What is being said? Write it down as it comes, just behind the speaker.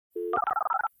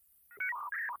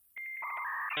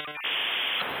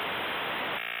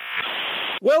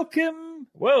Welcome.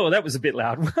 Whoa, that was a bit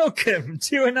loud. Welcome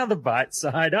to another Bite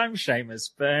Side. I'm Seamus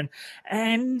Byrne,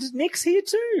 and Nick's here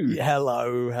too.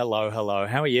 Hello.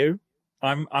 How are you?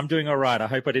 I'm doing all right. I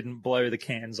hope I didn't blow the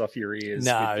cans off your ears.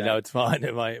 No, it's fine.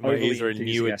 My ears are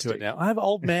inured to it now. I have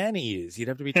old man ears. You'd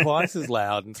have to be twice as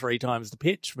loud and 3 times the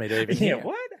pitch for me to even hear. Yeah,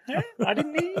 what? Huh? I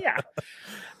didn't hear.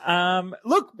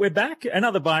 Look, we're back.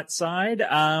 Another Bite Side.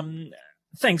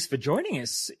 Thanks for joining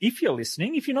us. If you're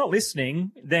listening, if you're not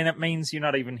listening, then it means you're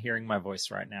not even hearing my voice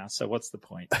right now. So what's the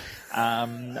point?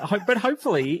 But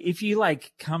hopefully if you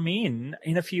come in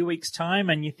a few weeks time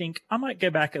and you think I might go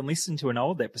back and listen to an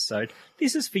old episode,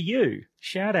 this is for you.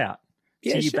 Shout out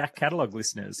to you back catalogue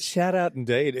listeners. Shout out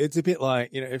indeed. It's a bit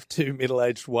like, if 2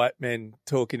 middle-aged white men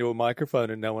talk into a microphone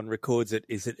and no one records it,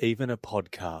 is it even a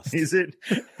podcast? Is it?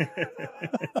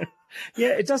 Yeah,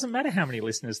 it doesn't matter how many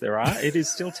listeners there are. It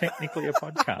is still technically a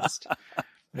podcast,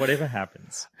 whatever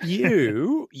happens.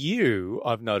 You,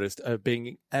 I've noticed, are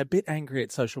being a bit angry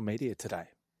at social media today.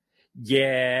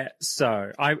 Yeah,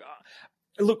 so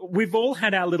look, we've all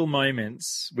had our little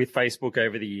moments with Facebook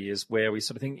over the years where we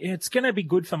sort of think, it's going to be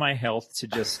good for my health to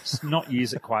just not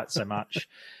use it quite so much.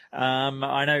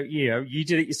 I know, you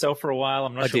did it yourself for a while.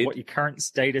 I'm not sure what your current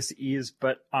status is,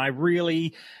 but I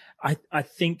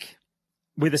think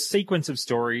with a sequence of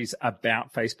stories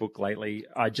about Facebook lately,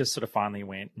 I just sort of finally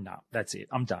went, no, that's it.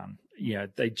 I'm done.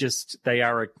 They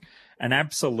are an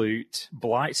absolute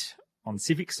blight on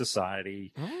civic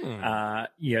society. So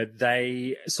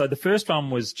the first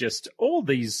one was just all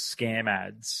these scam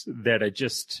ads that are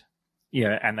just,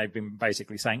 and they've been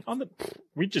basically saying,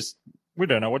 we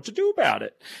don't know what to do about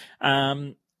it.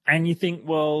 And you think,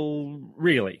 well,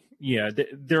 really,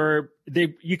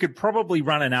 you could probably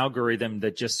run an algorithm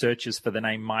that just searches for the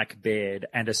name Mike Baird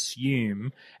and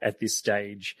assume at this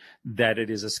stage that it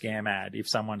is a scam ad if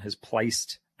someone has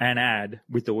placed an ad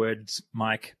with the words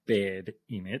Mike Baird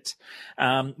in it.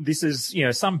 This is,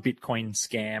 some Bitcoin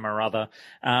scam or other.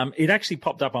 It actually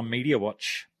popped up on Media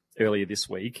Watch earlier this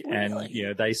week, really?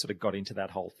 And, they sort of got into that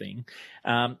whole thing.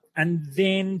 And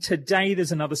then today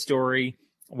there's another story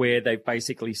where they've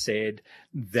basically said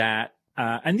that,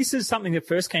 and this is something that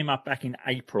first came up back in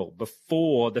April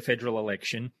before the federal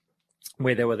election,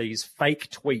 where there were these fake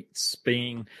tweets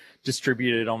being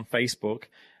distributed on Facebook,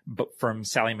 but from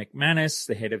Sally McManus,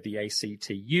 the head of the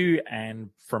ACTU, and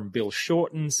from Bill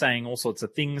Shorten saying all sorts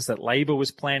of things that Labor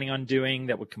was planning on doing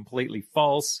that were completely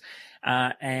false.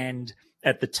 And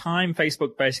at the time,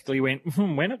 Facebook basically went,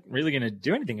 we're not really going to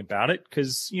do anything about it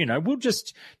because, we'll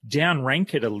just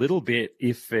downrank it a little bit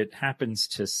if it happens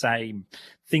to say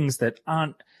things that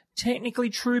aren't technically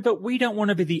true, but we don't want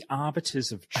to be the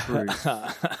arbiters of truth.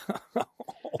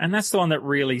 And that's the one that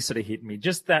really sort of hit me.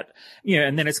 Just that,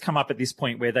 and then it's come up at this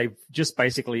point where they've just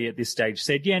basically at this stage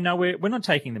said, no, we're not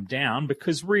taking them down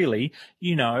because really,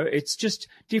 it's just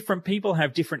different people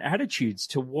have different attitudes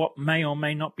to what may or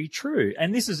may not be true.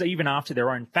 And this is even after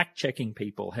their own fact-checking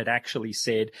people had actually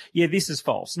said, this is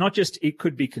false. Not just it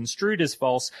could be construed as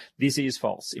false. This is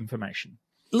false information.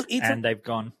 Look, they've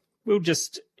gone, we'll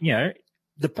just,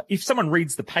 if someone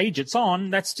reads the page it's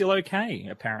on, that's still okay,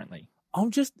 apparently.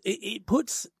 It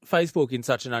puts Facebook in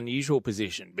such an unusual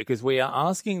position because we are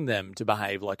asking them to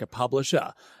behave like a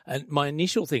publisher. And my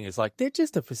initial thing is they're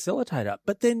just a facilitator,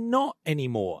 but they're not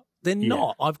anymore. They're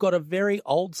not. I've got a very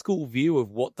old school view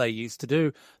of what they used to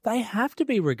do. They have to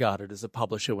be regarded as a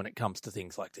publisher when it comes to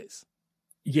things like this.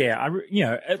 Yeah.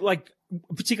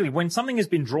 Particularly when something has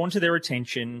been drawn to their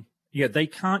attention, they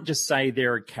can't just say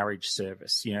they're a carriage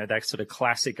service. That sort of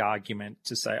classic argument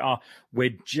to say,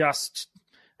 we're just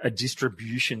a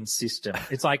distribution system.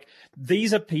 It's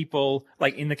these are people,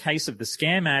 in the case of the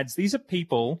scam ads, these are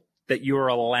people that you're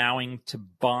allowing to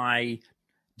buy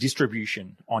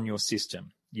distribution on your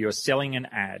system. You're selling an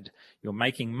ad, you're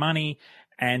making money,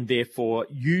 and therefore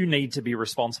you need to be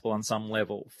responsible on some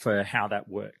level for how that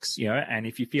works, and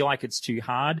if you feel like it's too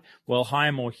hard, well,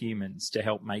 hire more humans to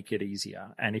help make it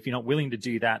easier. And if you're not willing to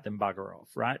do that, then bugger off,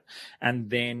 right? And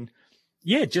then,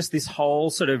 just this whole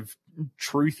sort of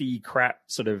truthy crap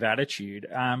sort of attitude.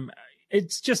 I've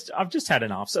just had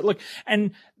enough. So look,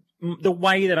 and the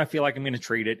way that I feel like I'm going to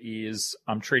treat it is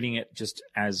I'm treating it just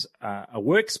as a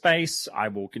workspace. I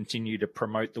will continue to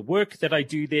promote the work that I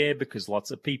do there because lots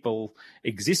of people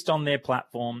exist on their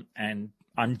platform and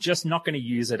I'm just not going to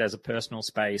use it as a personal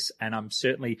space. And I'm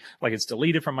certainly, like, it's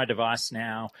deleted from my device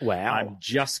now. Wow. I'm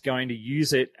just going to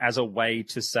use it as a way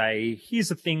to say,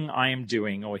 here's a thing I am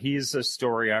doing, or here's a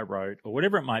story I wrote, or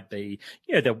whatever it might be.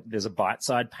 There's a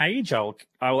bite-side page.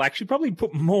 I will actually probably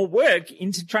put more work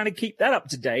into trying to keep that up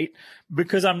to date,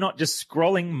 because I'm not just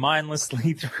scrolling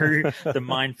mindlessly through the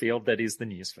minefield that is the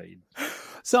newsfeed.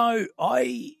 So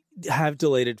I have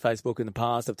deleted Facebook in the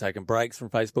past. I've taken breaks from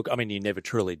Facebook. I mean, you never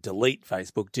truly delete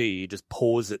Facebook, do you? You just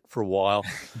pause it for a while.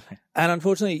 And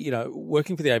unfortunately,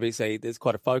 working for the ABC, there's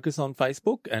quite a focus on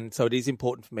Facebook. And so it is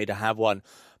important for me to have one.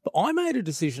 But I made a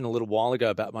decision a little while ago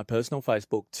about my personal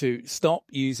Facebook to stop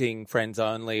using friends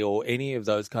only or any of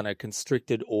those kind of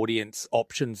constricted audience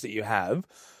options that you have,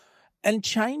 and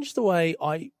change the way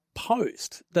I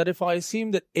post. That if I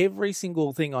assume that every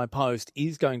single thing I post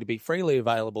is going to be freely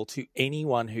available to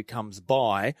anyone who comes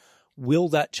by, will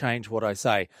that change what I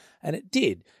say? And it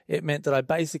did. It meant that I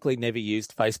basically never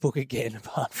used Facebook again,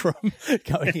 apart from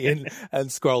going in and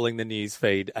scrolling the news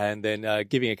feed and then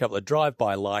giving a couple of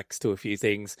drive-by likes to a few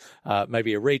things,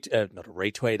 maybe not a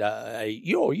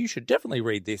retweet, you should definitely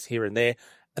read this here and there.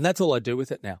 And that's all I do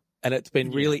with it now. And it's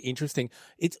been really interesting.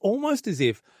 It's almost as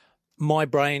if my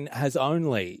brain has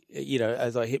only,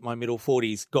 as I hit my middle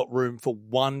 40s, got room for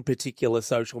one particular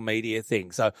social media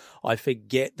thing. So I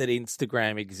forget that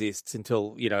Instagram exists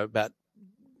until, about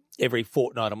every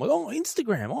fortnight. I'm like, oh,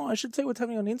 Instagram. Oh, I should see what's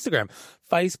happening on Instagram.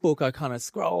 Facebook, I kind of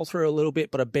scroll through a little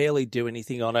bit, but I barely do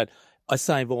anything on it. I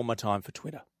save all my time for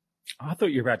Twitter. I thought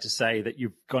you were about to say that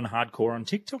you've gone hardcore on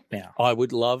TikTok now. I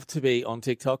would love to be on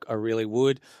TikTok. I really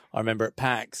would. I remember at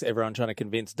PAX, everyone trying to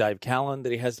convince Dave Callan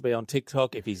that he has to be on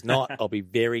TikTok. If he's not, I'll be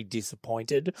very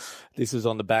disappointed. This was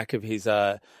on the back of his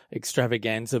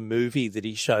extravaganza movie that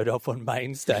he showed off on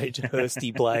main stage,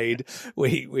 Hursty Blade.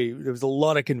 There was a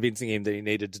lot of convincing him that he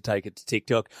needed to take it to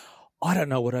TikTok. I don't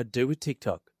know what I'd do with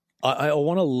TikTok. I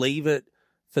want to leave it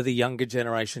for the younger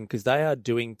generation, because they are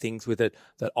doing things with it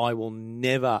that I will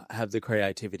never have the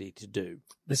creativity to do.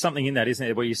 There's something in that, isn't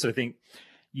there, where you sort of think,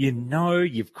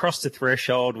 you've crossed a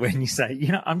threshold when you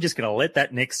say, I'm just going to let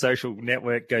that next social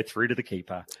network go through to the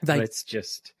keeper.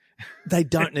 They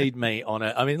don't need me on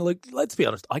it. I mean, look, let's be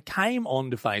honest. I came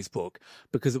onto Facebook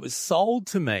because it was sold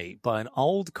to me by an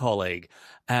old colleague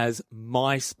as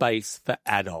MySpace for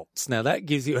adults. Now, that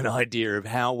gives you an idea of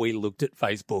how we looked at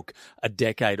Facebook a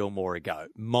decade or more ago.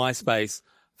 MySpace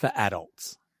for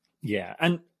adults. Yeah.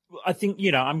 And I think,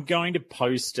 I'm going to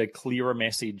post a clearer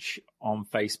message on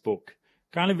Facebook,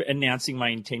 kind of announcing my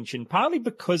intention, partly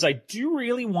because I do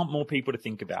really want more people to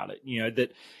think about it,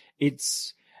 that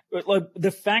it's like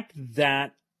the fact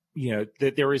that,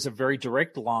 that there is a very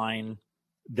direct line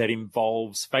that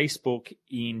involves Facebook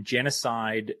in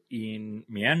genocide in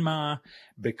Myanmar,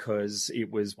 because it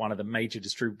was one of the major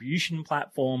distribution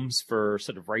platforms for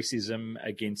sort of racism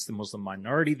against the Muslim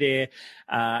minority there,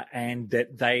 and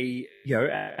that they,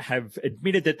 have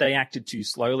admitted that they acted too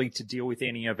slowly to deal with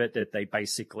any of it, that they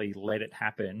basically let it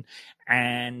happen.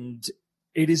 And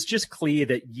it is just clear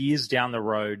that years down the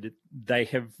road, they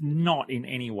have not in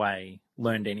any way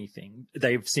learned anything.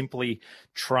 They've simply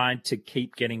tried to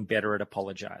keep getting better at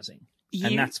apologizing.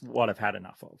 And that's what I've had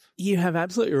enough of. You have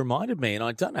absolutely reminded me, and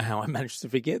I don't know how I managed to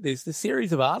forget this, the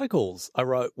series of articles I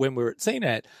wrote when we were at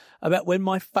CNET about when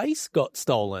my face got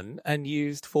stolen and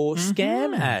used for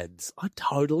scam ads. I'd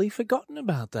totally forgotten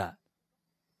about that.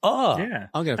 Oh, yeah.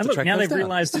 I'm going to have to track now those they've down.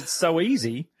 realized it's so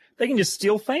easy. They can just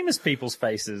steal famous people's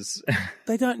faces.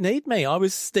 They don't need me. I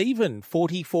was Stephen,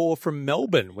 44, from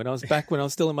Melbourne when I was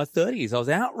still in my 30s. I was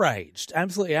outraged,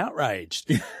 absolutely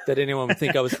outraged that anyone would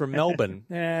think I was from Melbourne.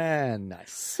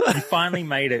 Nice. You finally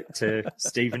made it to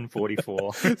Stephen,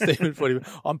 44. Stephen,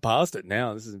 44. I'm past it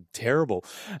now. This is terrible.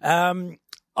 I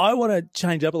want to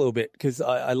change up a little bit because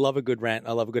I love a good rant.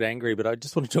 I love a good angry, but I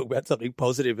just want to talk about something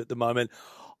positive at the moment.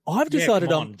 I've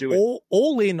decided I'm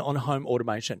all in on home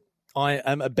automation. I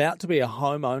am about to be a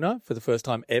homeowner for the first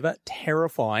time ever.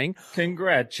 Terrifying.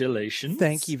 Congratulations.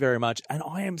 Thank you very much. And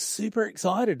I am super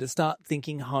excited to start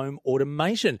thinking home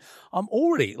automation. I'm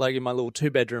already, in my little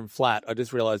 2-bedroom flat, I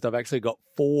just realized I've actually got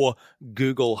 4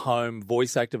 Google Home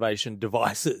voice activation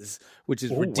devices, which is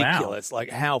ridiculous. Wow.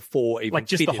 How 4 even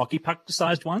just the hockey puck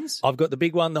sized ones? I've got the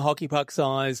big one, the hockey puck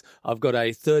size. I've got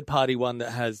a third-party one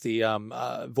that has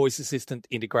the voice assistant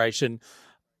integration.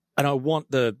 And I want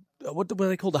what do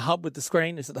they call the hub with the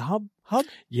screen? Is it the hub? Hub?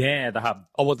 Yeah, the hub.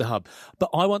 I want the hub. But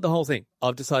I want the whole thing.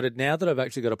 I've decided now that I've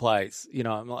actually got a place,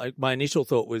 my initial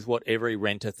thought was what every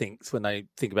renter thinks when they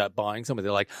think about buying something.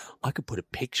 They're like, I could put a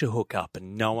picture hook up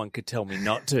and no one could tell me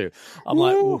not to. I'm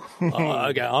like,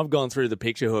 okay, I've gone through the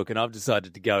picture hook and I've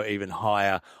decided to go even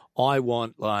higher. I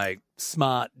want like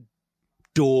smart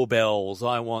doorbells.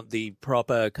 I want the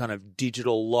proper kind of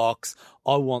digital locks.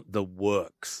 I want the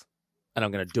works. And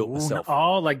I'm going to do it myself.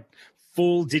 Oh, like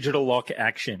full digital lock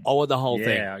action. I want the whole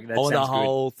thing. Yeah, I want the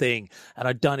whole thing. And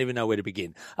I don't even know where to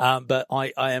begin. But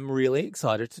I am really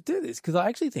excited to do this because I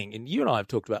actually think, and you and I have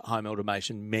talked about home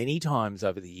automation many times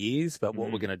over the years about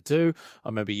what we're going to do. I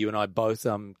remember you and I both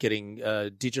getting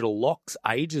digital locks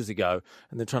ages ago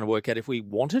and then trying to work out if we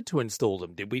wanted to install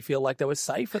them. Did we feel like they were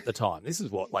safe at the time? This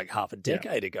is what, like half a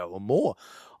decade ago or more.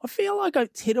 I feel like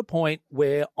it's hit a point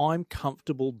where I'm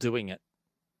comfortable doing it.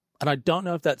 And I don't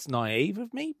know if that's naive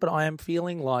of me, but I am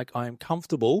feeling like I am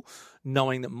comfortable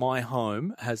knowing that my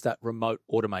home has that remote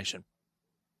automation.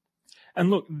 And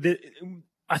look,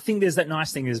 I think there's that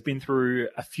nice thing. There's been through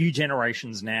a few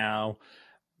generations now,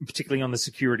 particularly on the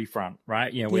security front,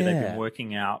 right? You know, where they've been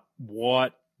working out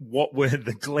what were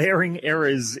the glaring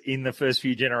errors in the first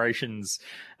few generations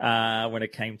when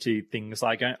it came to things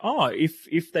like,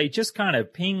 if they just kind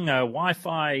of ping a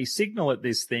Wi-Fi signal at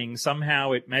this thing,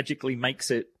 somehow it magically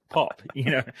makes it pop, you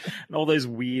know, and all those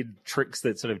weird tricks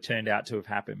that sort of turned out to have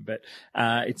happened. But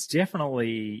it's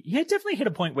definitely hit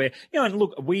a point where, you know, and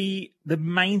look, the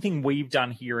main thing we've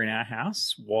done here in our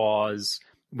house was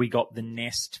we got the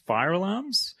Nest fire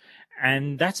alarms,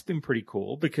 and that's been pretty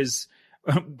cool because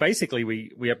basically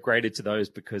we upgraded to those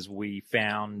because we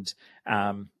found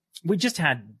we just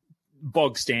had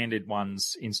bog standard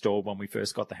ones installed when we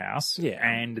first got the house. Yeah.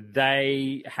 And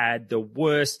they had the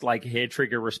worst like hair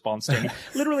trigger response to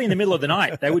literally in the middle of the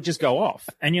night, they would just go off.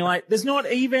 And you're like, there's not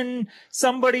even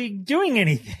somebody doing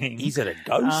anything. Is it a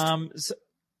ghost?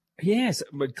 Yes,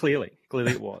 but clearly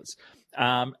it was.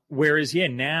 Whereas,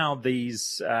 now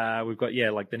these, we've got,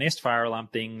 like the Nest fire alarm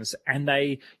things, and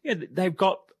they've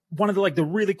got one of the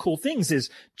really cool things is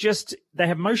just they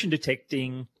have motion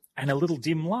detecting and a little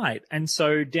dim light. And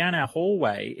so down our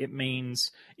hallway, it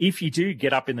means if you do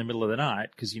get up in the middle of the night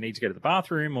because you need to go to the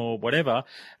bathroom or whatever,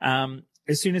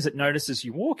 as soon as it notices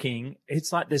you walking,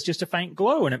 it's like there's just a faint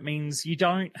glow, and it means you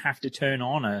don't have to turn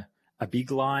on a big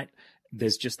light.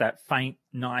 There's just that faint,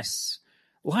 nice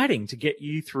lighting to get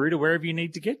you through to wherever you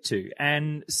need to get to.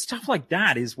 And stuff like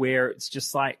that is where it's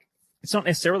just like, it's not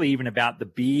necessarily even about the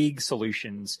big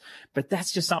solutions, but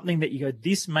that's just something that you go,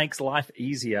 this makes life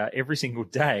easier every single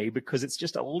day because it's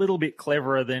just a little bit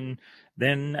cleverer than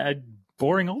a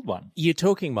boring old one. You're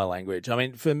talking my language. I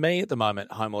mean, for me at the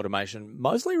moment, home automation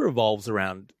mostly revolves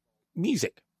around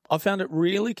music. I found it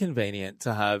really convenient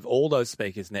to have all those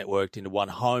speakers networked into one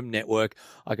home network.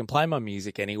 I can play my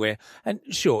music anywhere. And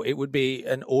sure, it would be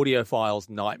an audiophile's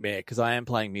nightmare because I am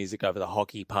playing music over the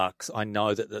hockey pucks. I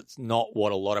know that that's not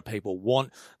what a lot of people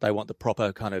want. They want the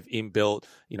proper kind of inbuilt,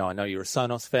 you know, I know you're a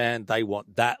Sonos fan. They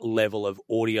want that level of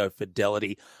audio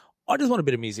fidelity. I just want a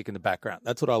bit of music in the background.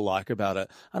 That's what I like about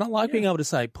it. And I like being able to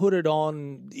say, put it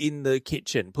on in the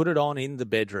kitchen, put it on in the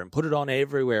bedroom, put it on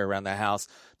everywhere around the house.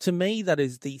 To me, that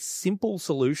is the simple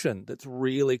solution that's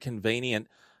really convenient.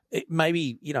 It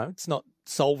maybe, you know, it's not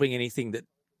solving anything that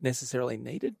necessarily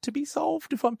needed to be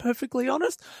solved, if I'm perfectly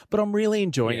honest, but I'm really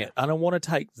enjoying it. And I want to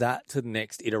take that to the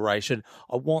next iteration.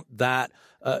 I want that,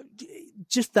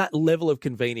 just that level of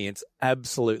convenience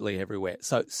absolutely everywhere.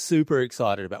 So super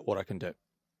excited about what I can do.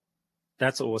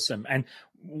 That's awesome. And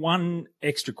one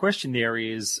extra question there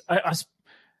is,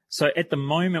 so at the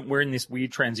moment we're in this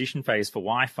weird transition phase for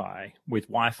Wi-Fi with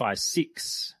Wi-Fi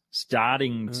 6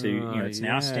 starting to, it's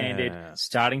now standard,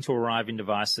 starting to arrive in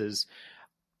devices.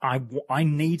 I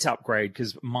need to upgrade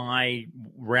because my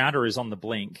router is on the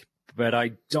blink, but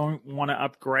I don't want to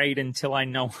upgrade until I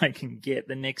know I can get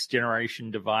the next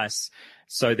generation device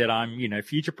so that I'm,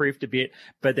 future-proofed a bit,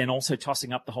 but then also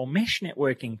tossing up the whole mesh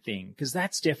networking thing, because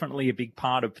that's definitely a big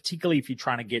part of, particularly if you're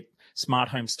trying to get smart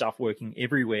home stuff working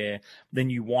everywhere, then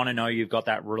you want to know you've got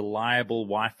that reliable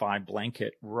Wi-Fi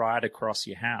blanket right across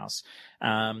your house.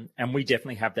 And we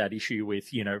definitely have that issue with,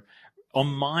 on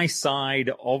my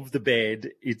side of the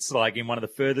bed, it's like in one of the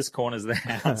furthest corners of the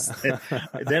house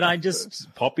that I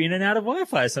just pop in and out of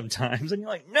Wi-Fi sometimes. And you're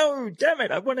like, no, damn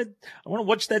it. I want to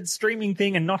watch that streaming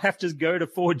thing and not have to go to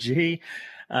 4G.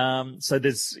 So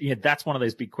there's, that's one of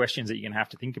those big questions that you're going to have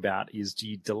to think about is, do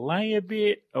you delay a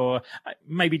bit or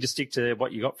maybe just stick to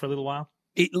what you got for a little while?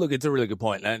 Look, it's a really good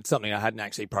point, and it's something I hadn't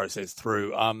actually processed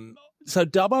through. So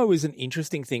Dubbo is an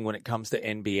interesting thing when it comes to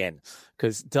NBN,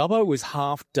 because Dubbo was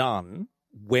half done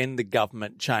when the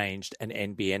government changed and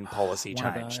NBN policy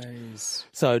changed.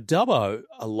 So Dubbo,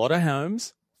 a lot of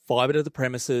homes, fibre to the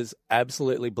premises,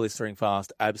 absolutely blistering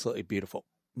fast, absolutely beautiful.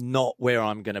 not where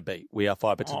I'm going to be. We are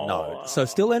fiber to node. So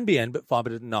still NBN, but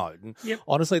fiber to node. And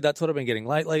honestly, that's what I've been getting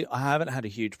lately. I haven't had a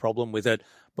huge problem with it,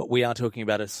 but we are talking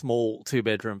about a small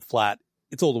 2-bedroom flat.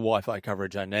 It's all the Wi-Fi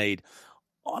coverage I need.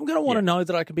 I'm going to want to know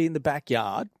that I can be in the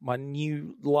backyard, my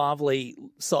new, lovely,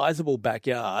 sizable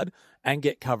backyard, and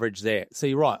get coverage there. So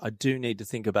you're right. I do need to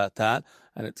think about that,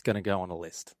 and it's going to go on a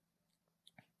list.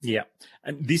 Yeah.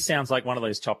 And this sounds like one of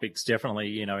those topics,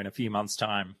 definitely, in a few months'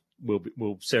 time,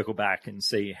 we'll circle back and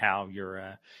see how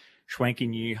your schwanky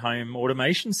new home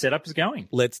automation setup is going.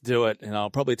 Let's do it. And I'll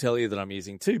probably tell you that I'm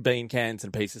using 2 bean cans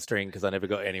and a piece of string because I never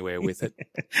got anywhere with it.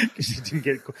 Because you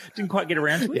didn't quite get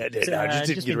around to it? Yeah, I just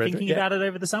didn't get around to it. Thinking about it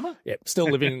over the summer? Yeah,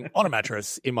 still living on a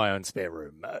mattress in my own spare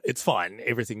room. It's fine.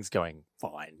 Everything's going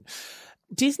fine.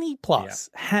 Disney Plus,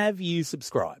 have you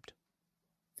subscribed?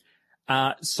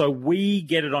 So we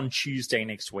get it on Tuesday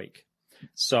next week.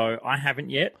 So I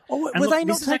haven't yet. Oh, were they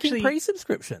not taking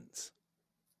pre-subscriptions?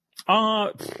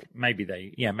 Maybe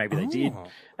they did.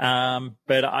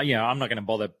 But I'm not going to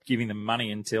bother giving them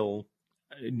money until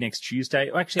next Tuesday.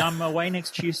 Actually, I'm away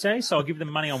next Tuesday, so I'll give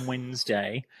them money on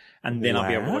Wednesday, and then I'll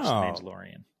be able to watch The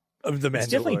Mandalorian. It's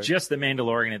definitely just The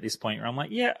Mandalorian at this point, where I'm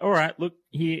like, yeah, all right, look,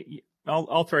 here,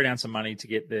 I'll throw down some money to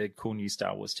get the cool new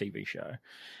Star Wars TV show.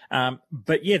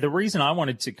 But yeah, the reason I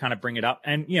wanted to kind of bring it up,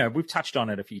 and we've touched on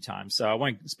it a few times, so I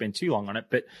won't spend too long on it,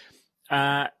 but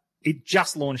it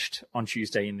just launched on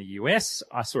Tuesday in the US.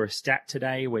 I saw a stat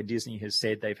today where Disney has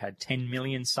said they've had 10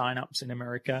 million signups in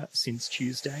America since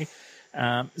Tuesday.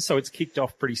 So it's kicked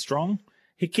off pretty strong.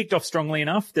 It kicked off strongly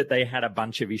enough that they had a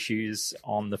bunch of issues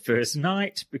on the first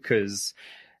night because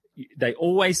they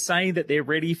always say that they're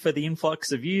ready for the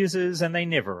influx of users, and they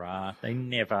never are. They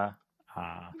never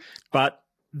are. But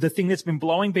the thing that's been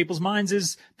blowing people's minds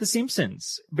is The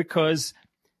Simpsons, because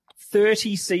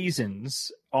 30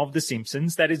 seasons of The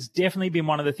Simpsons, that has definitely been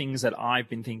one of the things that I've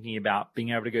been thinking about,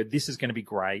 being able to go, this is going to be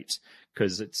great,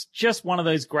 because it's just one of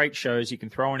those great shows you can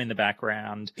throw in the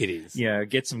background. It is.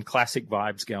 Get some classic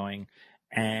vibes going.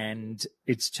 And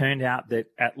it's turned out that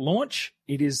at launch,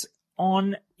 it is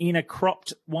on in a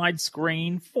cropped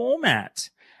widescreen format.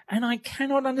 And I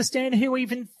cannot understand who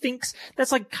even thinks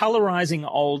that's like colorizing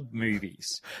old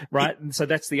movies, right? And so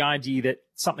that's the idea that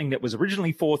something that was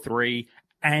originally 4:3,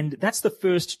 and that's the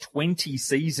first 20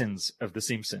 seasons of The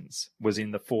Simpsons was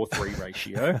in the 4:3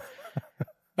 ratio.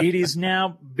 It is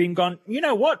now been gone, you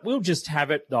know what? We'll just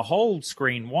have it the whole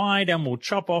screen wide, and we'll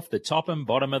chop off the top and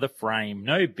bottom of the frame.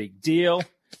 No big deal.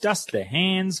 Dust the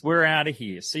hands. We're out of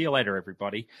here. See you later,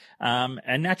 everybody.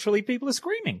 And naturally, people are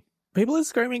screaming. People are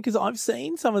screaming because I've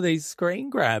seen some of these screen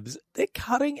grabs. They're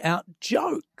cutting out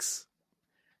jokes.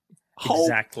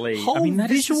 Exactly. Whole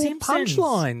visual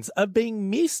punchlines are being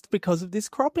missed because of this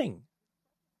cropping.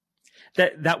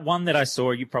 That one that I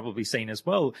saw, you've probably seen as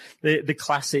well, the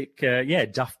classic,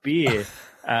 Duff Beer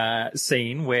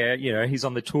scene where, he's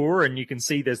on the tour and you can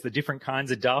see there's the different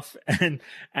kinds of Duff, and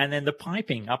then the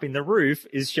piping up in the roof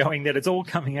is showing that it's all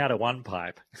coming out of one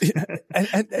pipe.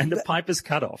 and the pipe is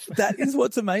cut off. That is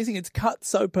what's amazing. It's cut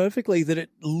so perfectly that it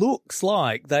looks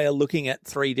like they are looking at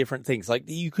 3 different things. Like,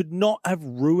 you could not have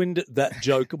ruined that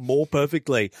joke more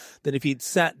perfectly than if you'd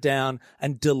sat down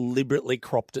and deliberately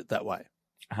cropped it that way.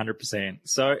 100%.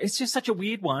 So it's just such a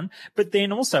weird one. But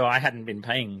then also I hadn't been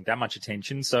paying that much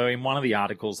attention. So in one of the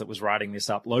articles that was writing this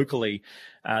up locally,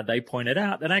 they pointed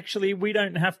out that actually we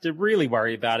don't have to really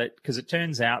worry about it, because it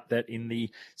turns out that in the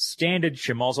standard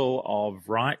schmozzle of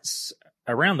rights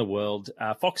around the world,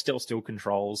 Foxtel still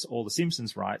controls all the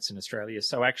Simpsons rights in Australia.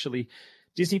 So actually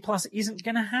Disney Plus isn't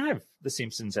going to have The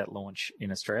Simpsons at launch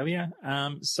in Australia.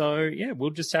 So yeah,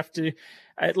 we'll just have to,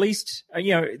 at least,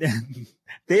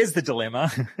 there's the dilemma.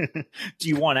 Do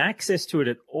you want access to it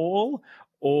at all,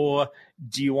 or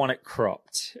do you want it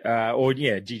cropped? Do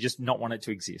you just not want it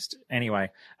to exist? Anyway,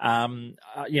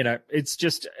 it's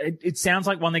just, it sounds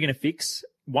like one they're going to fix.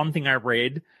 One thing I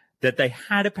read, that they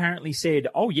had apparently said,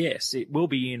 oh yes, it will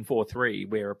be in 4:3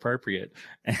 where appropriate.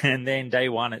 And then day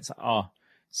one, it's,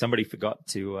 somebody forgot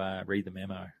to read the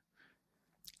memo.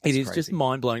 It is just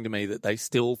mind-blowing to me that they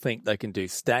still think they can do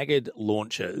staggered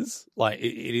launches. Like,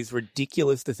 it is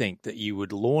ridiculous to think that you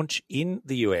would launch in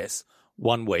the US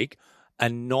one week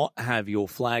and not have your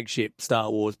flagship Star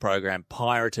Wars program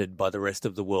pirated by the rest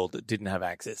of the world that didn't have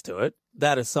access to it.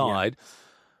 That aside,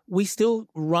 we still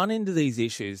run into these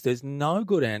issues. There's no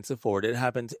good answer for it. It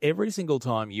happens every single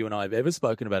time you and I have ever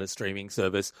spoken about a streaming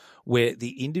service where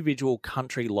the individual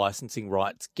country licensing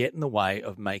rights get in the way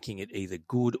of making it either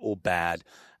good or bad.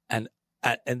 And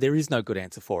there is no good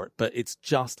answer for it, but it's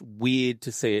just weird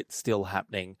to see it still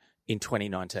happening in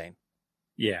 2019.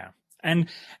 Yeah. And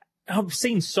I've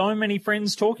seen so many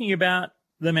friends talking about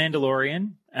The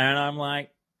Mandalorian, and I'm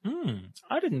like,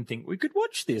 I didn't think we could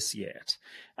watch this yet.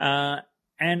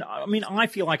 And I mean, I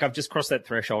feel like I've just crossed that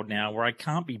threshold now where I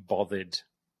can't be bothered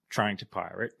trying to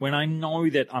pirate when I know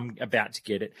that I'm about to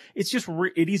get it. It's just,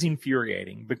 it is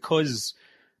infuriating because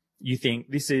you think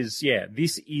this is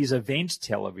event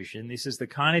television. This is the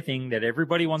kind of thing that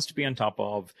everybody wants to be on top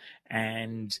of.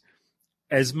 And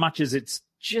as much as it's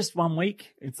just 1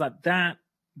 week, it's like that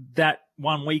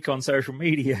 1 week on social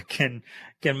media can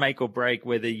make or break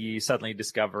whether you suddenly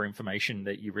discover information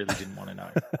that you really didn't want to know.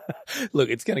 Look,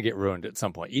 it's going to get ruined at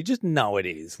some point. You just know it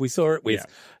is. We saw it with,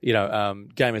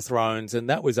 Game of Thrones, and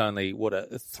that was only, a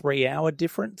 3-hour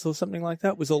difference or something like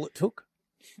that was all it took.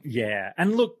 Yeah.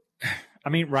 And look, I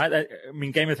mean, right?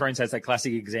 Game of Thrones has that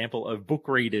classic example of book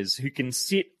readers who can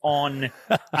sit on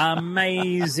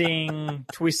amazing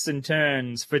twists and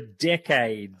turns for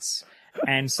decades.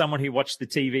 And someone who watched the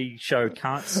TV show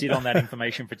can't sit on that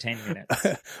information for 10 minutes.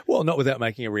 Well, not without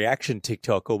making a reaction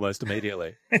TikTok almost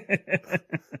immediately. It's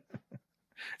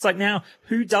like, now,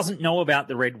 who doesn't know about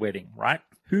the Red Wedding, right?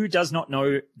 Who does not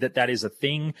know that is a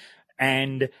thing?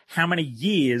 And how many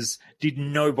years did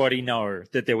nobody know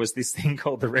that there was this thing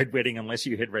called the Red Wedding unless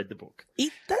you had read the book?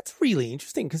 That's really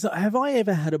interesting, because have I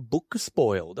ever had a book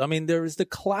spoiled? I mean, there is the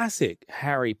classic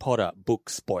Harry Potter book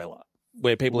spoiler,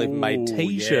 where people even made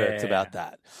T-shirts about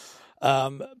that.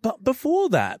 But before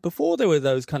there were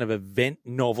those kind of event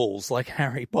novels like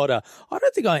Harry Potter, I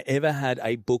don't think I ever had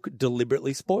a book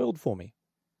deliberately spoiled for me.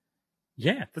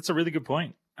 Yeah, that's a really good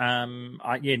point.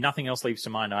 Nothing else leaps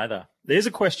to mind either. There's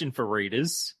a question for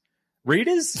readers.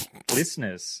 Readers?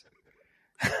 Listeners.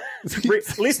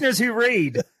 Listeners who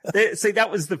read. See, that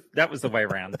was the way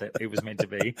around that it was meant to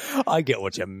be. I get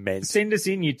what you meant. Send us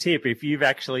in your tip if you've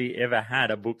actually ever had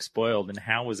a book spoiled, and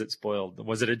how was it spoiled?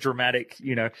 Was it a dramatic,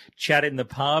 chat in the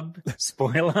pub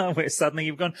spoiler where suddenly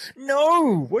you've gone,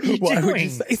 no, what are you doing? Why would you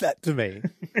say that to me?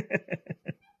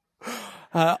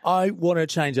 I want to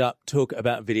change up, talk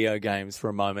about video games for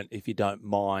a moment, if you don't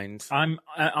mind. I'm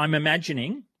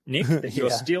imagining, Nick, that you're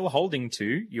still holding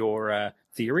to your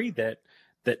theory that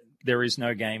there is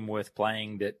no game worth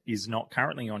playing that is not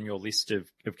currently on your list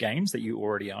of games that you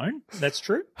already own. That's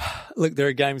true? Look, there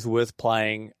are games worth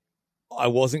playing. I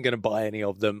wasn't going to buy any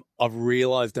of them. I've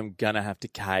realized I'm going to have to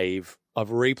cave. I've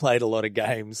replayed a lot of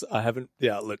games.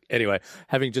 Anyway,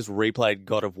 having just replayed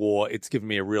God of War, it's given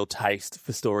me a real taste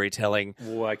for storytelling.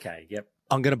 Okay, yep.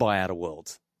 I'm going to buy Outer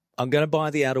Worlds. I'm going to buy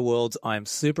the Outer Worlds. I am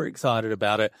super excited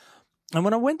about it. And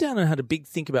when I went down and had a big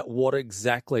think about what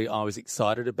exactly I was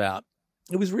excited about,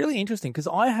 it was really interesting because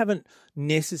I haven't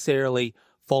necessarily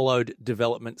followed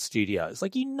development studios.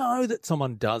 Like, that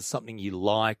someone does something you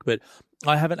like, but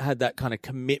I haven't had that kind of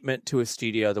commitment to a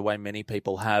studio the way many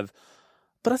people have.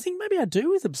 But I think maybe I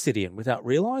do with Obsidian without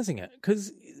realizing it,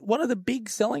 because one of the big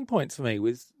selling points for me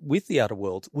with the Outer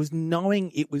Worlds was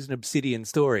knowing it was an Obsidian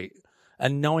story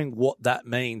and knowing what that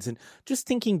means. And just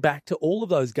thinking back to all of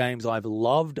those games I've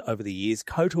loved over the years,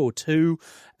 KOTOR 2,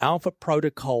 Alpha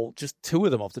Protocol, just two of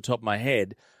them off the top of my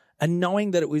head, and knowing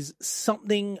that it was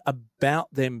something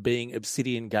about them being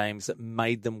Obsidian games that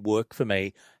made them work for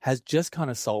me has just kind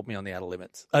of sold me on the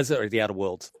the Outer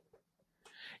Worlds.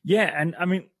 Yeah, and I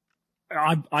mean,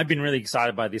 I've been really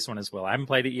excited by this one as well. I haven't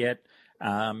played it yet.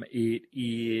 It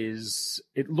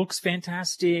looks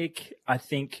fantastic. I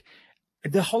think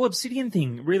the whole Obsidian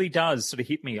thing really does sort of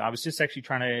hit me. I was just actually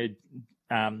trying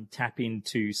to tap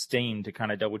into Steam to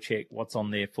kind of double check what's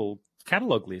on their full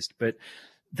catalog list, but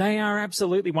they are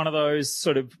absolutely one of those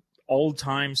sort of old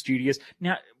time studios.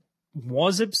 Now,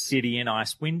 was Obsidian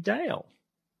Icewind Dale?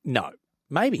 No.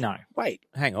 Maybe. No. Wait,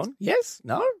 hang on. Yes?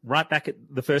 No? Right back at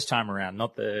the first time around,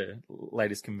 not the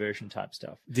latest conversion type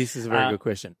stuff. This is a very good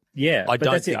question. Yeah. I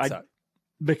don't think so.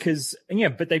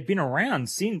 But they've been around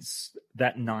since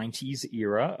that 90s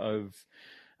era of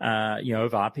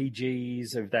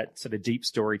RPGs, of that sort of deep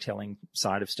storytelling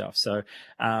side of stuff. So,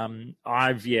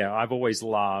 I've always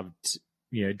loved,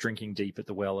 drinking deep at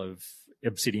the well of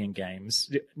Obsidian games.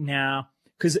 Now,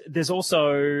 because there's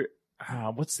also,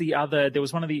 what's the other? There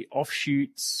was one of the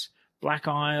offshoots, Black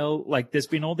Isle. Like, there's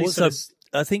been all these.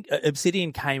 I think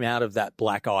Obsidian came out of that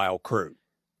Black Isle crew.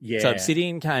 Yeah. So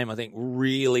Obsidian came, I think,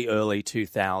 really early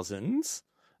 2000s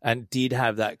and did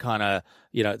have that kind of,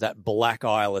 that Black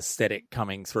Isle aesthetic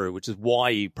coming through, which is why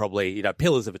you probably,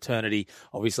 Pillars of Eternity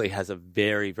obviously has a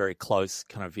very, very close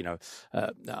kind of,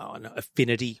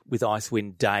 affinity with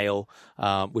Icewind Dale,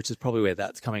 which is probably where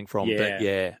that's coming from.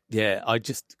 Yeah. But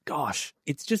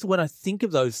it's just when I think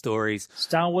of those stories.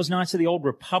 Star Wars Knights of the Old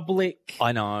Republic.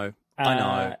 I know.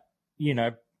 Fallout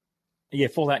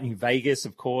New Vegas,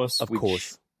 of course. Of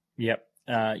course. Yep.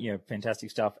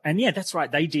 Fantastic stuff. And yeah, that's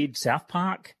right. They did South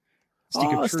Park,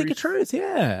 Stick of Truth.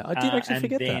 Yeah, I did actually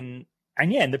forget that.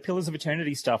 And the Pillars of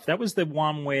Eternity stuff. That was the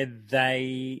one where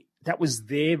that was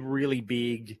their really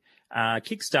big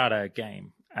Kickstarter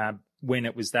game. When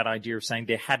it was that idea of saying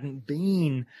there hadn't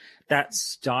been that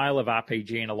style of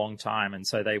RPG in a long time. And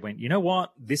so they went, you know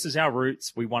what? This is our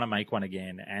roots. We want to make one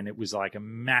again. And it was like a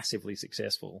massively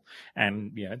successful.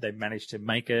 And, they managed to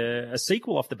make a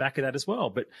sequel off the back of that as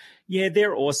well. But yeah,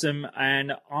 they're awesome.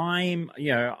 And I'm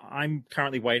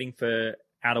currently waiting for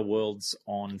Outer Worlds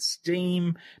on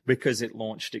Steam because it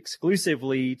launched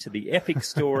exclusively to the Epic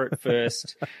Store at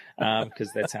first,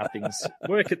 because that's how things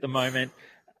work at the moment.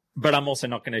 But I'm also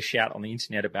not going to shout on the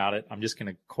internet about it. I'm just going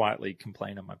to quietly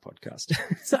complain on my podcast.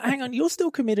 So hang on, you're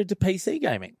still committed to PC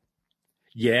gaming?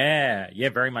 Yeah,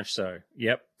 very much so.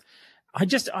 Yep.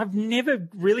 I've never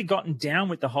really gotten down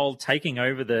with the whole taking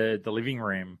over the living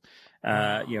room,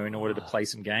 in order to play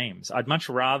some games. I'd much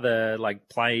rather like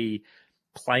play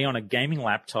on a gaming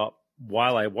laptop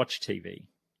while I watch TV.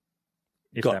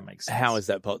 If that makes sense. How is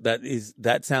that?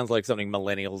 That sounds like something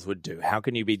millennials would do. How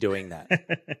can you be doing that?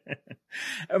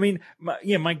 I mean,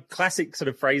 my classic sort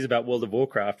of phrase about World of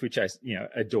Warcraft, which I,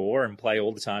 adore and play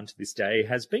all the time to this day,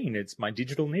 has been, it's my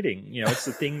digital knitting. It's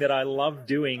the thing that I love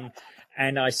doing.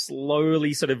 And I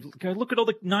slowly sort of go, look at all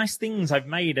the nice things I've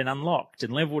made and unlocked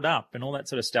and leveled up and all that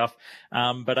sort of stuff.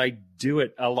 But I do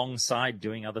it alongside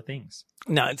doing other things.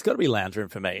 No, it's got to be lounge room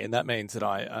for me. And that means that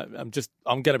I'm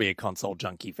going to be a console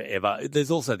junkie forever.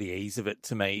 There's also the ease of it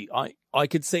to me. I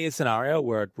could see a scenario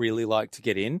where I'd really like to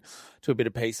get in to a bit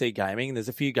of PC gaming. There's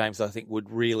a few games I think would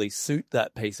really suit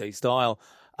that PC style.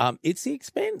 It's the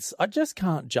expense. I just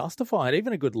can't justify it.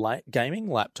 Even a good gaming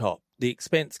laptop, the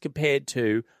expense compared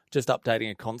to just updating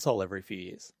a console every few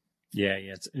years. Yeah,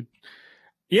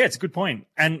 it's a good point.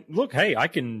 And look, hey, I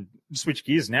can switch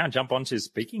gears now, jump onto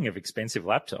speaking of expensive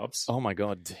laptops. Oh my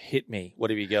God, hit me. What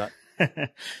have you got?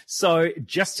 So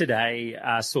just today,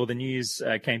 saw the news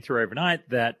came through overnight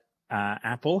that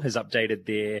Apple has updated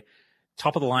their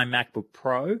top-of-the-line MacBook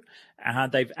Pro.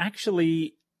 They've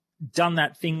actually done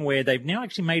that thing where they've now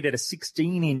actually made it a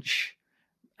 16-inch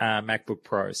MacBook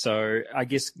Pro. So I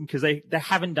guess because they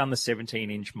haven't done the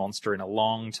 17-inch monster in a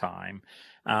long time.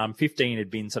 15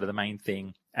 had been sort of the main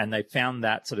thing. And they found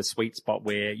that sort of sweet spot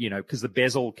where, because the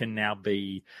bezel can now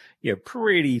be,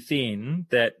 pretty thin,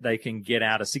 that they can get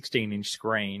out a 16-inch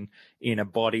screen in a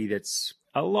body that's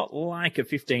a lot like a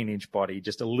 15-inch body,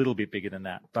 just a little bit bigger than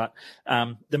that. But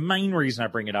the main reason I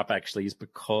bring it up actually is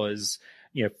because,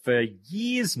 for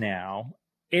years now,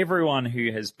 everyone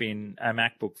who has been a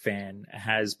MacBook fan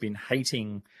has been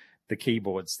hating the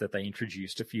keyboards that they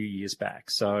introduced a few years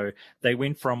back. So they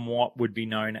went from what would be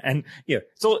known, and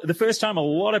so the first time a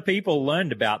lot of people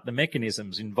learned about the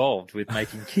mechanisms involved with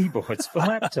making keyboards for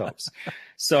laptops.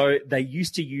 So they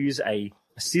used to use a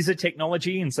scissor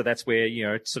technology, and so that's where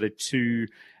sort of two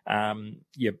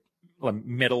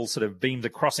metal sort of beams are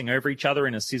crossing over each other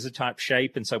in a scissor type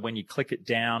shape. And so when you click it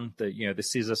down, the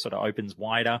scissor sort of opens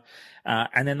wider.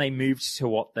 And then they moved to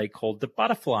what they called the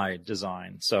butterfly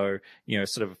design. So,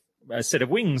 sort of a set of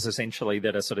wings essentially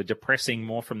that are sort of depressing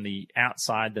more from the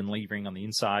outside than levering on the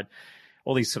inside.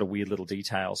 All these sort of weird little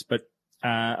details. But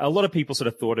a lot of people sort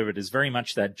of thought of it as very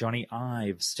much that Johnny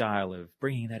Ive style of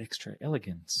bringing that extra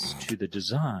elegance to the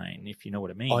design, if you know what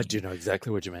I mean. I do know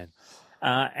exactly what you mean.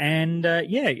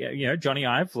 Johnny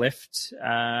Ive left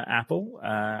Apple.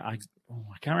 I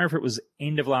can't remember if it was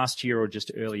end of last year or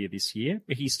just earlier this year.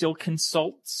 He still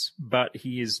consults, but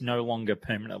he is no longer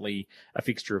permanently a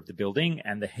fixture of the building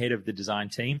and the head of the design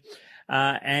team.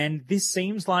 And this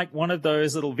seems like one of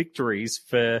those little victories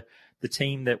for the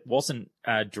team that wasn't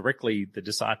directly the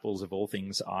disciples of all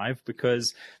things Ive,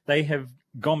 because they have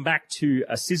gone back to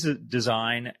a scissor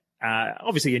design.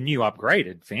 Obviously a new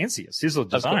upgraded, fancier scissor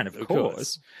design, of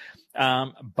course.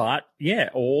 But yeah,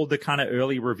 all the kind of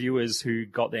early reviewers who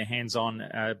got their hands on,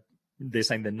 they're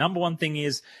saying the number one thing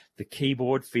is the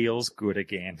keyboard feels good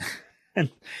again. And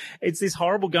it's this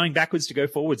horrible going backwards to go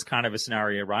forwards kind of a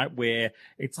scenario, right? Where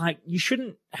it's like, you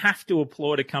shouldn't have to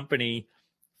applaud a company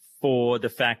for the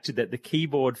fact that the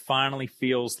keyboard finally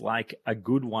feels like a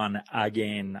good one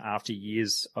again after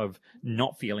years of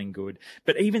not feeling good.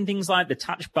 But even things like the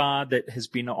touch bar that has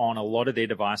been on a lot of their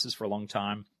devices for a long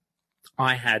time,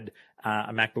 I had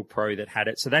a MacBook Pro that had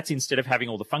it. So that's, instead of having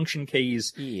all the function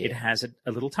keys, it has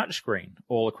a little touch screen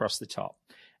all across the top.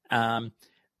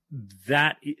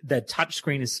 That touch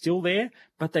screen is still there,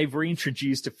 but they've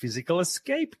reintroduced a physical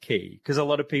escape key, because a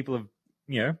lot of people have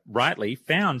rightly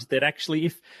found that actually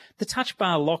if the touch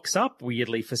bar locks up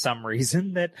weirdly for some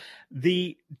reason, that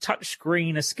the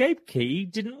touchscreen escape key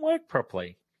didn't work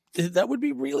properly. That would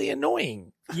be really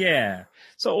annoying. Yeah.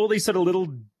 So all these sort of little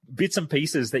bits and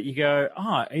pieces that you go,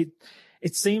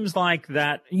 it seems like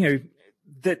that,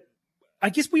 that I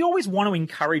guess we always want to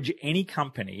encourage any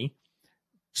company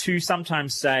to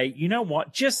sometimes say, you know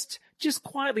what, just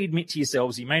quietly admit to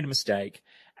yourselves you made a mistake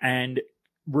and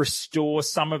restore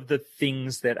some of the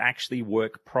things that actually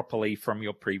work properly from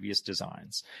your previous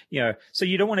designs. So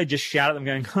you don't want to just shout at them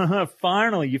going,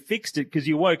 finally you fixed it because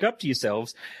you woke up to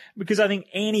yourselves, because I think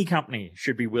any company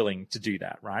should be willing to do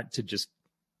that, right? To just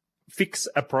fix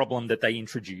a problem that they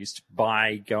introduced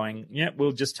by going,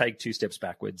 we'll just take 2 steps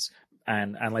backwards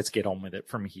and let's get on with it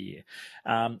from here.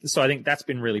 So I think that's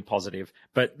been really positive.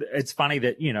 But it's funny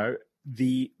that,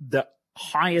 the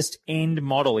highest end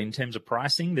model in terms of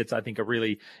pricing, that's, I think, a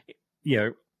really,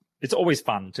 it's always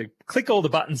fun to click all the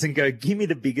buttons and go, give me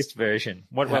the biggest version.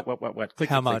 What? Click.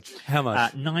 How much?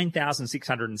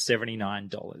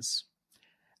 $9,679.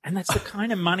 And that's the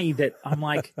kind of money that I'm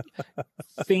like,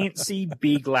 fancy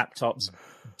big laptops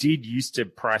did used to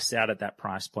price out at that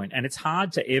price point. And it's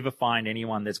hard to ever find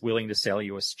anyone that's willing to sell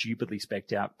you a stupidly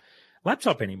spec'd out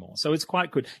laptop anymore. So it's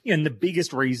quite good. And the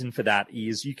biggest reason for that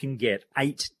is you can get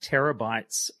 8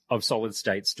 terabytes of solid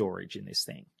state storage in this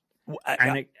thing.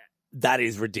 And that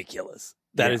is ridiculous.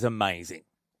 That is amazing.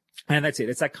 And that's it.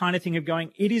 It's that kind of thing of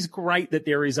going, it is great that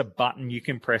there is a button you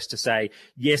can press to say,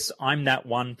 yes, I'm that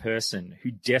one person who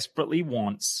desperately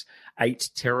wants 8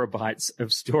 terabytes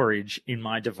of storage in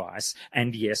my device.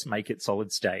 And yes, make it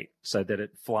solid state so that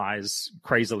it flies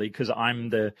crazily, because I'm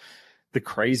the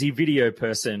crazy video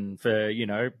person for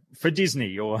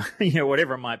Disney or,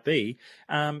 whatever it might be.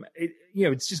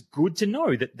 It's just good to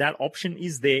know that option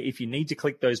is there if you need to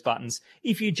click those buttons.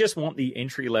 If you just want the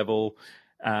entry level,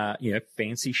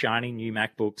 fancy shiny new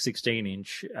MacBook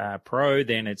 16-inch Pro,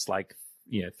 then it's like,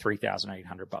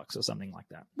 $3,800 or something like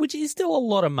that. Which is still a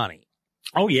lot of money.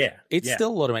 Oh, yeah. It's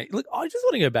still a lot of money. Look, I just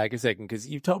want to go back a second, because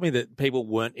you've told me that people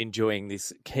weren't enjoying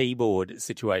this keyboard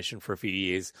situation for a few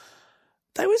years.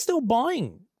 They were still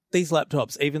buying these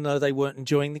laptops, even though they weren't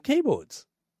enjoying the keyboards.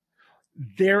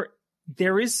 There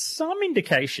is some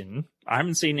indication, I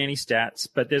haven't seen any stats,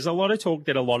 but there's a lot of talk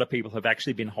that a lot of people have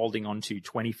actually been holding on to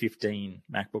 2015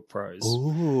 MacBook Pros.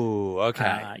 Ooh, okay.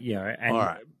 And all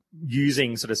right,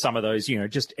 using sort of some of those,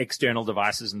 just external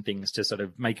devices and things to sort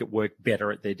of make it work better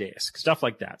at their desk, stuff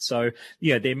like that. So,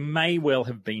 there may well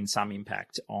have been some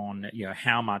impact on,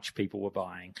 how much people were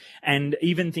buying. And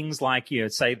even things like,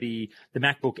 say the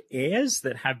MacBook Airs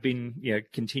that have been,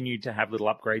 continued to have little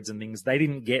upgrades and things, they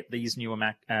didn't get these newer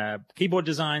Mac keyboard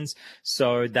designs.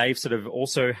 So they've sort of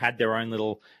also had their own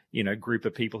little, group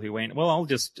of people who went, well, I'll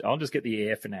just get the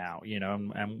Air for now,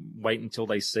 and wait until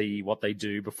they see what they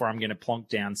do before I'm going to plonk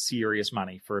down serious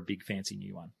money for a big fancy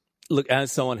new one. Look,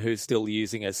 as someone who's still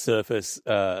using a Surface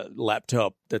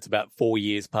laptop that's about 4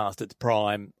 years past its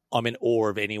prime, I'm in awe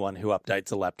of anyone who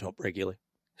updates a laptop regularly.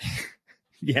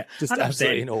 Yeah. Just 100%.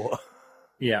 absolutely in awe.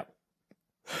 Yeah.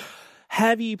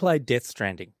 Have you played Death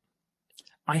Stranding?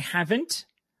 I haven't.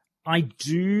 I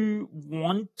do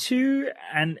want to,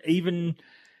 and even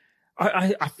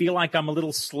I feel like I'm a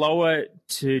little slower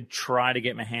to try to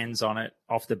get my hands on it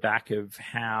off the back of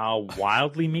how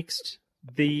wildly mixed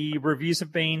the reviews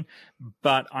have been,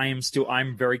 but I'm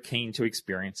very keen to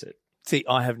experience it. See,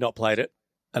 I have not played it,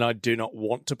 and I do not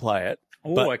want to play it.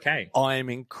 Oh, okay. I am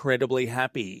incredibly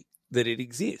happy that it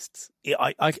exists.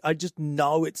 I just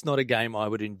know it's not a game I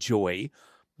would enjoy,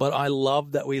 but I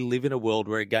love that we live in a world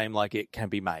where a game like it can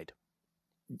be made.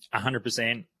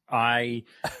 100%. I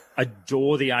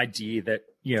adore the idea that,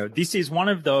 this is one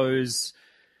of those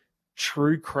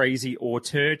true crazy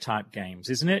auteur type games,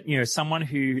 isn't it? Someone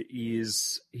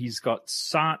he's got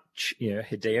such,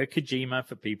 Hideo Kojima,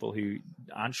 for people who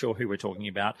aren't sure who we're talking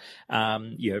about,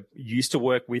 used to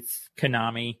work with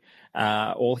Konami.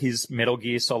 All his Metal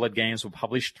Gear Solid games were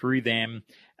published through them.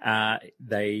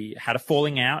 They had a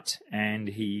falling out and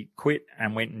he quit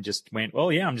and went,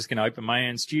 well, yeah, I'm just going to open my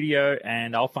own studio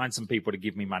and I'll find some people to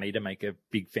give me money to make a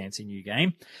big fancy new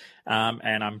game.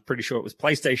 And I'm pretty sure it was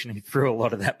PlayStation who threw a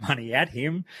lot of that money at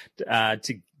him,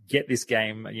 to get this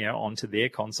game, onto their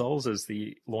consoles as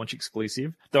the launch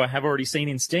exclusive. Though I have already seen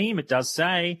in Steam, it does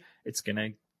say it's going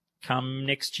to come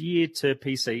next year to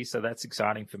PC. So that's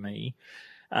exciting for me.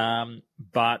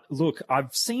 But look,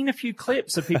 I've seen a few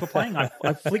clips of people playing.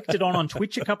 I've flicked it on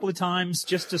Twitch a couple of times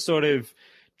just to sort of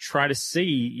try to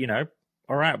see,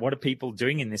 all right, what are people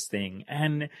doing in this thing?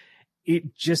 And it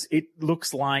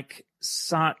looks like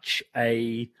such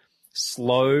a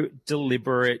slow,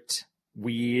 deliberate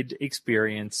weird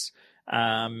experience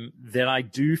that I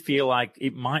do feel like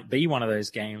it might be one of those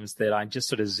games that I just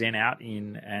sort of zen out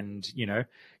in and,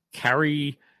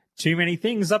 carry too many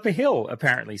things up a hill,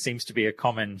 apparently seems to be a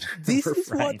common This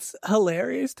refrain. is what's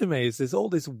hilarious to me is there's all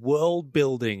this world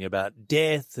building about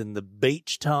death and the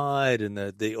beach tide and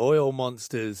the oil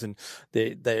monsters, and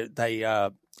they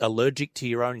are allergic to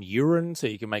your own urine, so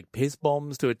you can make piss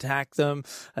bombs to attack them,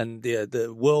 and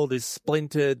the world is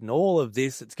splintered and all of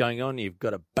this that's going on. You've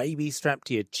got a baby strapped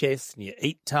to your chest and you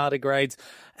eat tardigrades,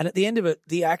 and at the end of it,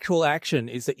 the actual action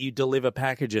is that you deliver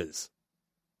packages.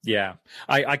 Yeah.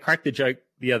 I cracked the joke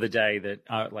the other day that,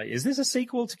 is this a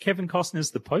sequel to Kevin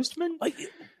Costner's The Postman?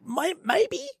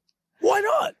 Maybe. Why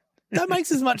not? That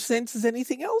makes as much sense as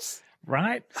anything else.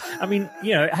 Right? I mean,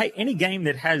 hey, any game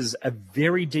that has a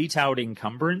very detailed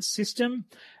encumbrance system,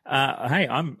 hey,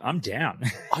 I'm down.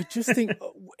 I just think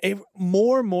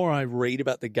more and more I read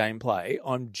about the gameplay,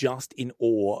 I'm just in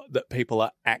awe that people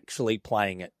are actually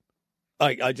playing it.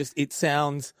 It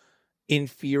sounds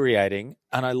infuriating,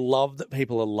 and I love that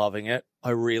people are loving it. I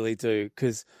really do,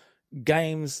 because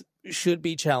games should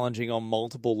be challenging on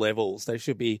multiple levels. They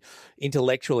should be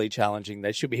intellectually challenging.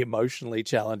 They should be emotionally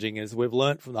challenging, as we've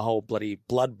learnt from the whole bloody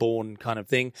Bloodborne kind of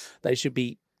thing. They should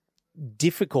be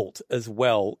difficult as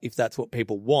well, if that's what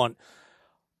people want.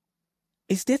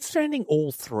 Is Death Stranding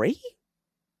all three?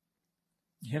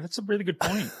 Yeah, that's a really good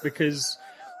point, because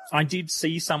I did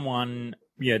see someone,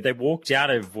 they walked out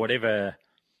of whatever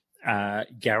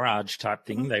garage type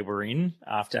thing they were in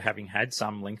after having had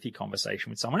some lengthy conversation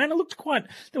with someone, and there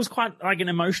was quite like an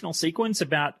emotional sequence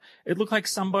about, it looked like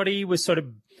somebody was sort of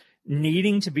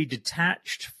needing to be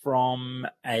detached from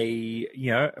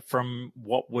from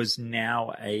what was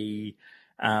now a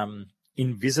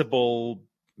invisible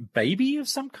baby of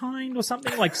some kind or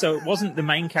something, like, so it wasn't the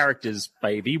main character's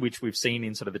baby, which we've seen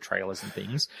in sort of the trailers and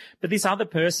things, but this other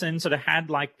person sort of had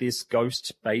like this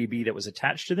ghost baby that was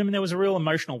attached to them, and there was a real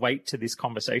emotional weight to this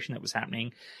conversation that was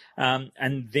happening,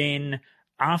 and then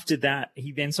after that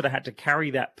he then sort of had to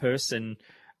carry that person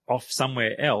off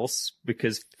somewhere else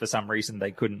because for some reason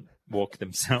they couldn't walk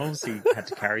themselves. He had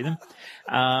to carry them.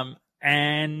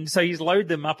 And so he's loaded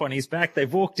them up on his back.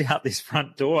 They've walked out this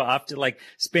front door after like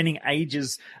spending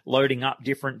ages loading up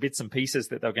different bits and pieces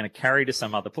that they were going to carry to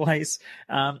some other place.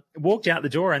 Walked out the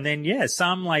door, and then,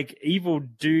 some like evil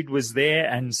dude was there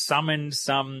and summoned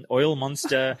some oil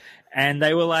monster, and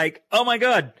they were like, oh my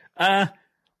God, I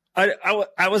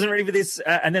wasn't ready for this.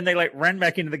 And then they like ran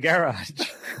back into the garage.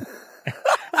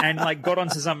 And like got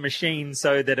onto some machine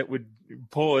so that it would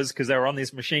pause because they were on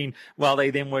this machine, while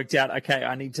they then worked out, okay,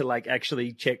 I need to like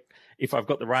actually check if I've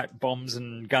got the right bombs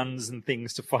and guns and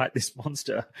things to fight this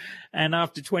monster. And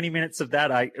after 20 minutes of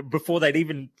that, before they'd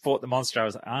even fought the monster, I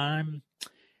was like, I'm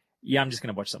just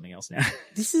going to watch something else now.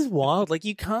 This is wild. Like,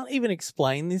 you can't even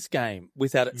explain this game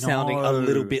without it sounding a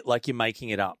little bit like you're making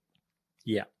it up.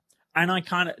 Yeah. And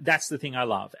that's the thing I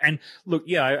love. And look,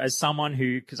 as someone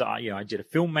because I did a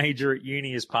film major at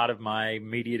uni as part of my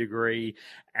media degree,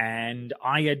 and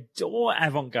I adore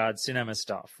avant-garde cinema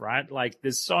stuff, right? Like,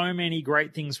 there's so many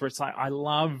great things where it's like, I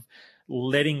love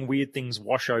letting weird things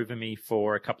wash over me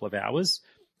for a couple of hours.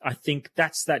 I think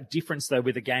that's that difference though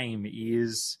with a game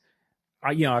is,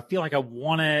 I feel like I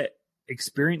want to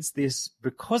experience this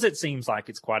because it seems like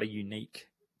it's quite a unique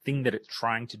thing that it's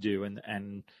trying to do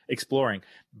and exploring.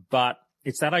 But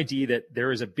it's that idea that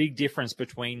there is a big difference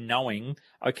between knowing,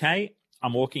 okay,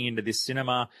 I'm walking into this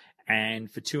cinema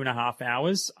and for 2.5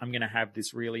 hours, I'm going to have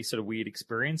this really sort of weird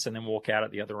experience and then walk out at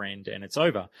the other end and it's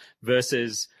over,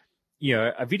 versus,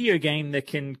 a video game that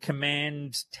can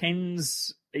command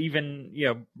tens, even,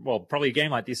 probably a game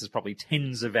like this is probably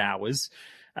tens of hours,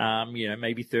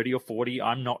 maybe 30 or 40.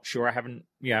 I'm not sure. I haven't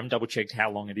double checked how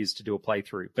long it is to do a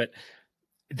playthrough, but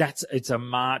it's a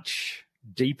much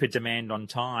deeper demand on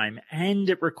time, and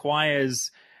it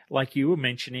requires, like you were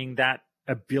mentioning, that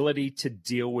ability to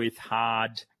deal with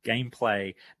hard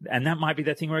gameplay. And that might be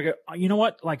that thing where I go, you know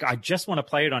what? Like, I just want to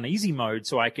play it on easy mode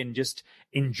so I can just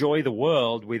enjoy the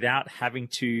world without having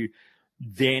to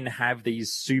then have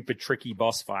these super tricky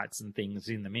boss fights and things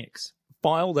in the mix.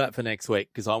 File that for next week,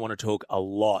 because I want to talk a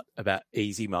lot about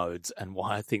easy modes and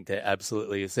why I think they're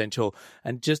absolutely essential.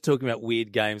 And just talking about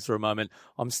weird games for a moment,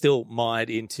 I'm still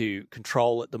mired into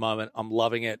Control at the moment. I'm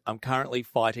loving it. I'm currently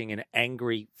fighting an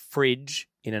angry fridge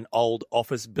in an old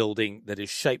office building that is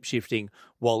shape-shifting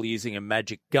while using a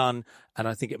magic gun, and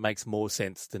I think it makes more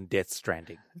sense than Death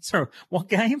Stranding. So, what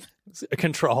game?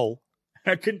 Control.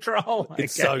 Control.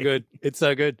 It's so good. It's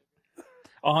so good.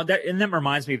 Oh, that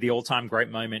reminds me of the all-time great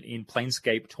moment in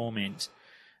Planescape Torment,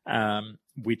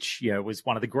 which was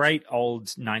one of the great old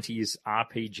 90s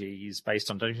RPGs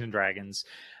based on Dungeons and Dragons,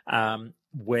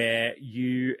 where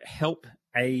you help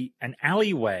an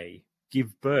alleyway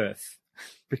give birth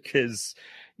because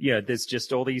there's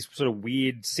just all these sort of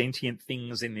weird sentient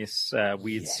things in this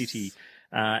weird city.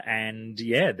 And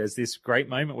there's this great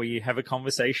moment where you have a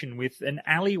conversation with an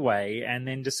alleyway and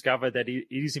then discover that it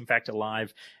is in fact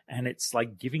alive, and it's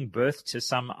like giving birth to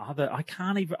some other, I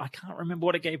can't remember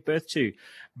what it gave birth to,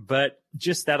 but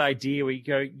just that idea where you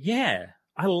go,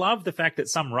 I love the fact that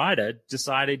some writer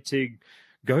decided to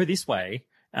go this way.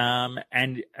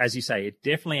 And as you say, it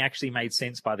definitely actually made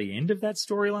sense by the end of that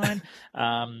storyline.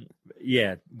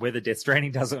 Whether Death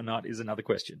Stranding does it or not is another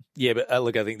question. Yeah, but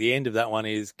look, I think the end of that one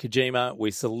is Kojima,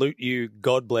 we salute you.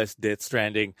 God bless Death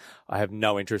Stranding. I have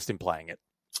no interest in playing it.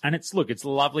 And it's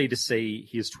lovely to see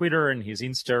his Twitter and his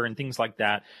Insta and things like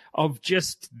that of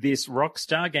just this rock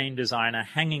star game designer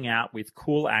hanging out with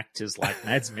cool actors like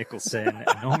Mads Mikkelsen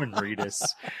and Norman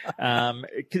Reedus.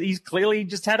 He's clearly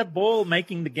just had a ball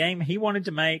making the game he wanted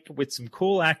to make with some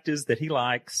cool actors that he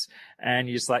likes. And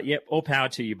you're just like, yep, all power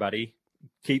to you, buddy.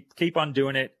 Keep on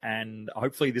doing it, and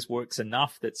hopefully this works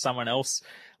enough that someone else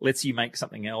lets you make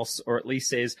something else, or at least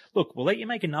says, look, we'll let you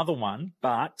make another one,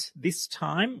 but this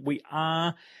time we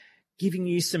are giving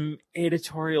you some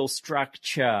editorial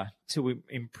structure to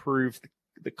improve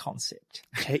the concept.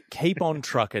 Keep on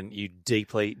trucking, you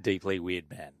deeply, deeply weird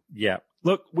man. Yeah.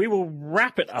 Look, we will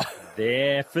wrap it up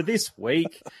there for this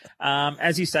week.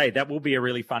 As you say, that will be a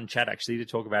really fun chat, actually, to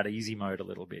talk about easy mode a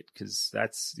little bit, because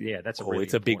that's a really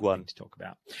it's a big one to talk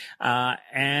about.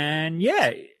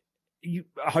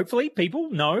 Hopefully people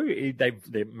know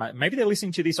maybe they're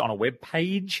listening to this on a web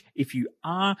page. If you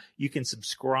are, you can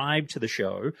subscribe to the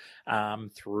show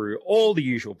through all the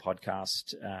usual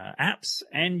podcast apps,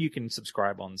 and you can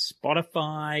subscribe on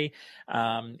Spotify.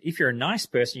 If you're a nice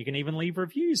person, you can even leave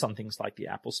reviews on things like the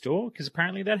Apple Store, because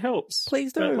apparently that helps.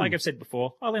 Please do. But like I've said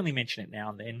before, I'll only mention it now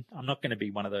and then. I'm not going to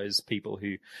be one of those people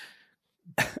who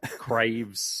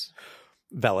craves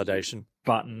validation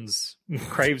buttons,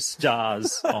 craves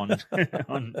stars on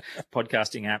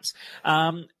podcasting apps.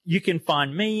 You can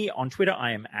find me on Twitter.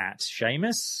 I am at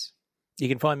Seamus. You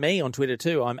can find me on Twitter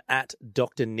too. I'm at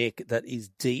Dr. Nick. That is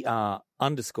Dr_NIC.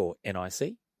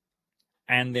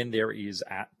 And then there is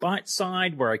at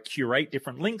Byteside, where I curate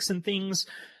different links and things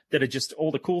that are just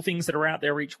all the cool things that are out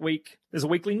there each week. There's a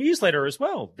weekly newsletter as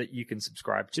well that you can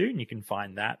subscribe to, and you can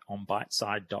find that on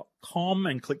Byteside.com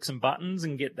and click some buttons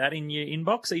and get that in your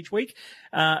inbox each week.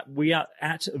 We are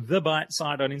at The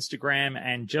Byteside on Instagram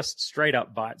and just straight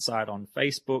up Byteside on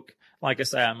Facebook. Like I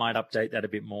say, I might update that a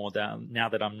bit more now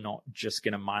that I'm not just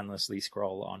going to mindlessly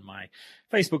scroll on my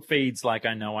Facebook feeds like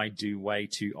I know I do way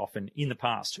too often in the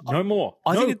past. No more.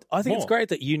 I think it's great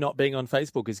that you not being on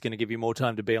Facebook is going to give you more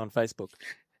time to be on Facebook.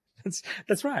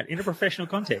 That's right. In a professional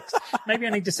context. Maybe I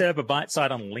need to set up a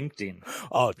Byteside on LinkedIn.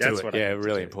 Oh, that's do it. What yeah,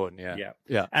 really important.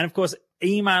 Yeah. And of course,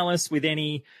 email us with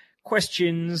any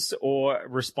questions or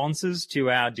responses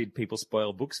to our Did People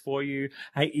Spoil Books for You?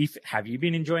 Hey, have you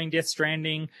been enjoying Death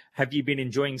Stranding? Have you been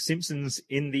enjoying Simpsons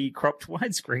in the cropped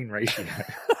widescreen ratio?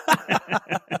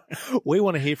 We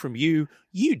want to hear from you,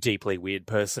 you deeply weird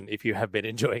person, if you have been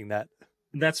enjoying that.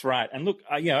 That's right. And look,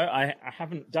 I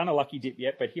haven't done a lucky dip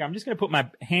yet, but here I'm just going to put my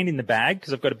hand in the bag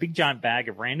because I've got a big giant bag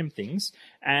of random things.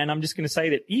 And I'm just going to say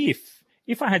that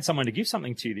if I had someone to give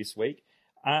something to this week,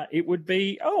 it would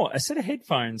be, a set of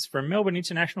headphones from Melbourne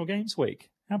International Games Week.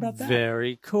 How about that?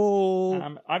 Very cool.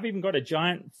 I've even got a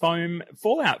giant foam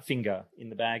Fallout finger in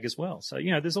the bag as well. So,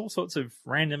 there's all sorts of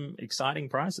random, exciting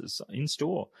prizes in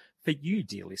store for you,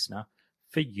 dear listener,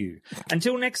 for you.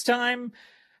 Until next time,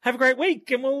 have a great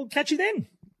week and we'll catch you then.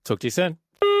 Talk to you soon.